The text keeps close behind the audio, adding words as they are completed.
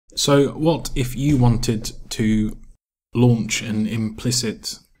So what if you wanted to launch an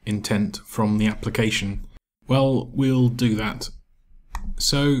implicit intent from the application? Well, we'll do that.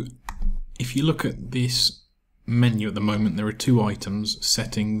 So if you look at this menu at the moment, there are two items,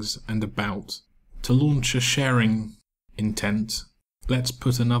 settings and about. To launch a sharing intent, let's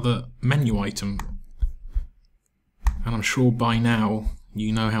put another menu item. And I'm sure by now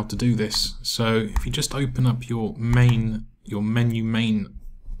you know how to do this. So if you just open up your menu main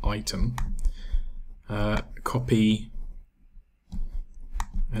item, copy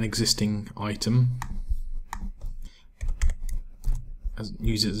an existing item,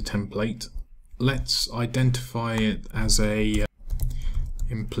 use it as a template. Let's identify it as a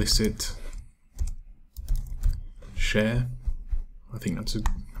implicit share. I think that's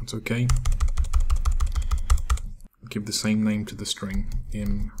okay. Give the same name to the string,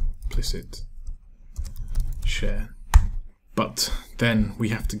 implicit share. But then we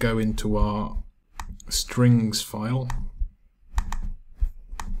have to go into our strings file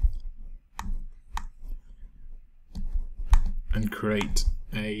and create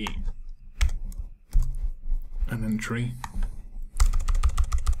an entry,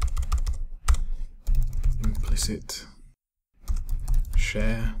 implicit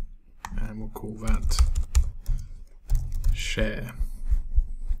share, and we'll call that share.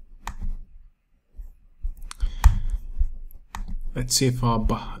 Let's see if our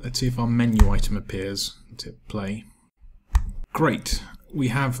menu item appears. Let's hit play. Great, we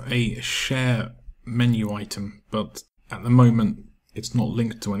have a share menu item, but at the moment it's not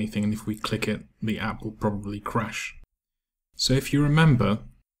linked to anything, and if we click it, the app will probably crash. So if you remember,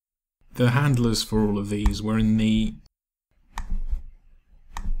 the handlers for all of these were in the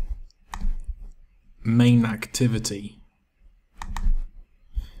main activity.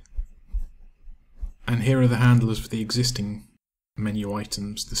 And here are the handlers for the existing menu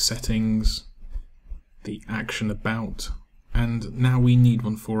items, the settings, the action about, and now we need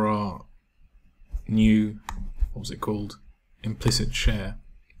one for our new, what was it called, implicit share.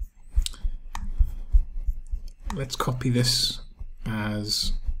 Let's copy this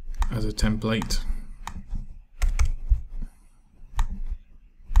as a template.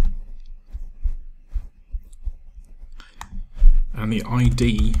 And the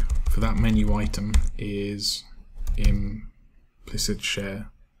ID for that menu item is implicit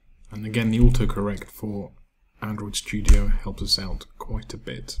share. And again, the autocorrect for Android Studio helps us out quite a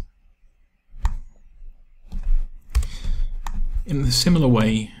bit. In a similar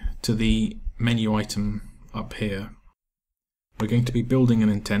way to the menu item up here, we're going to be building an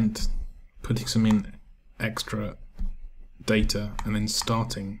intent, putting some in extra data, and then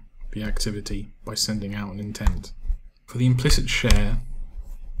starting the activity by sending out an intent. For the implicit share,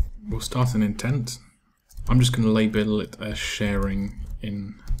 we'll start an intent. I'm just going to label it as sharing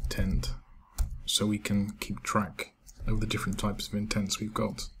intent so we can keep track of the different types of intents we've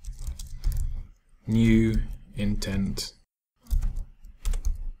got. New intent.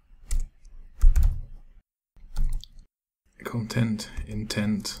 Content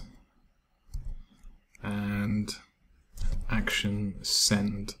intent and action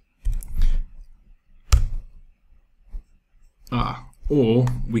send. Or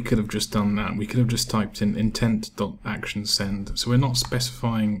we could have just done that. We could have just typed in intent.actionSend. So we're not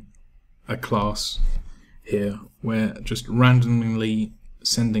specifying a class here. We're just randomly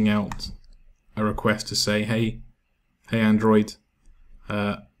sending out a request to say, hey Android,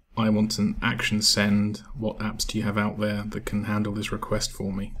 I want an action send. What apps do you have out there that can handle this request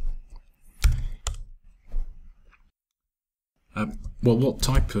for me? Well, what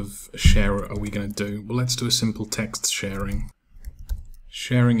type of share are we going to do? Well, let's do a simple text sharing.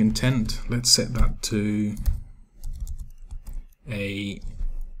 Sharing intent, let's set that to a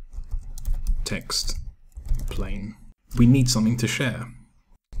text plain. We need something to share.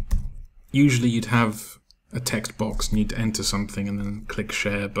 Usually you'd have a text box and you'd enter something and then click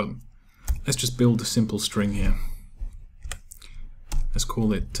share, but let's just build a simple string here. Let's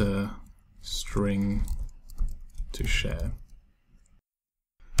call it string to share.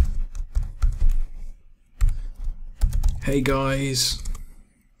 Hey guys,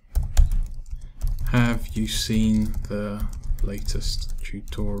 have you seen the latest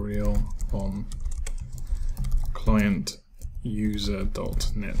tutorial on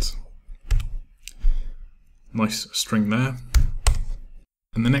clientuser.net? Nice string there.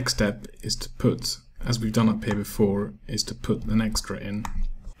 And the next step is to put, as we've done up here before, is to put an extra in.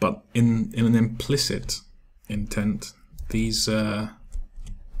 But in an implicit intent, these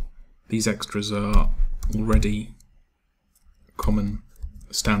extras are already common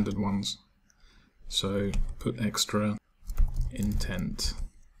standard ones. So put extra intent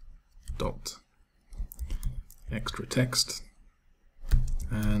dot extra text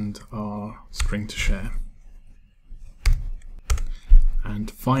and our string to share.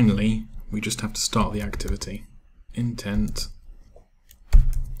 And finally, we just have to start the activity. Intent.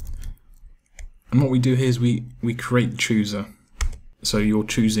 And what we do here is we create the chooser. So you're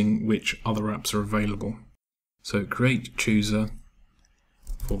choosing which other apps are available. So create chooser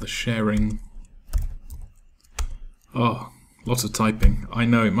for the sharing. Oh, lots of typing. I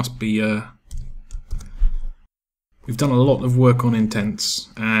know it must be. We've done a lot of work on intents,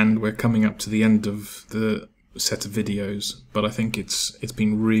 and we're coming up to the end of the set of videos. But I think it's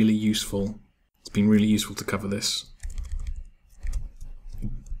been really useful. It's been really useful to cover this.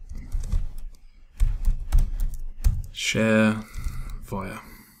 Share via.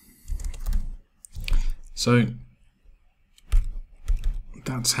 So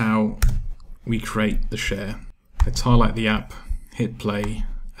that's how we create the share. Let's highlight the app, hit play,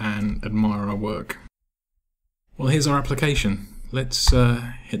 and admire our work. Well, here's our application. Let's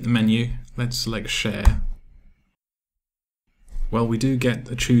hit the menu. Let's select share. Well, we do get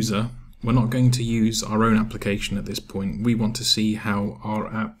a chooser. We're not going to use our own application at this point. We want to see how our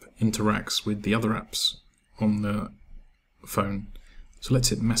app interacts with the other apps on the phone. So let's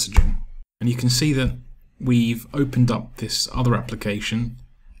hit messaging. And you can see that we've opened up this other application,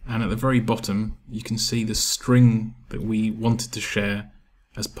 and at the very bottom you can see the string that we wanted to share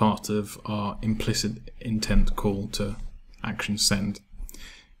as part of our implicit intent call to action send.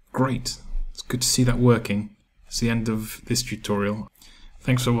 Great, it's good to see that working. It's the end of this tutorial.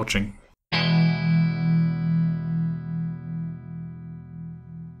 Thanks for watching.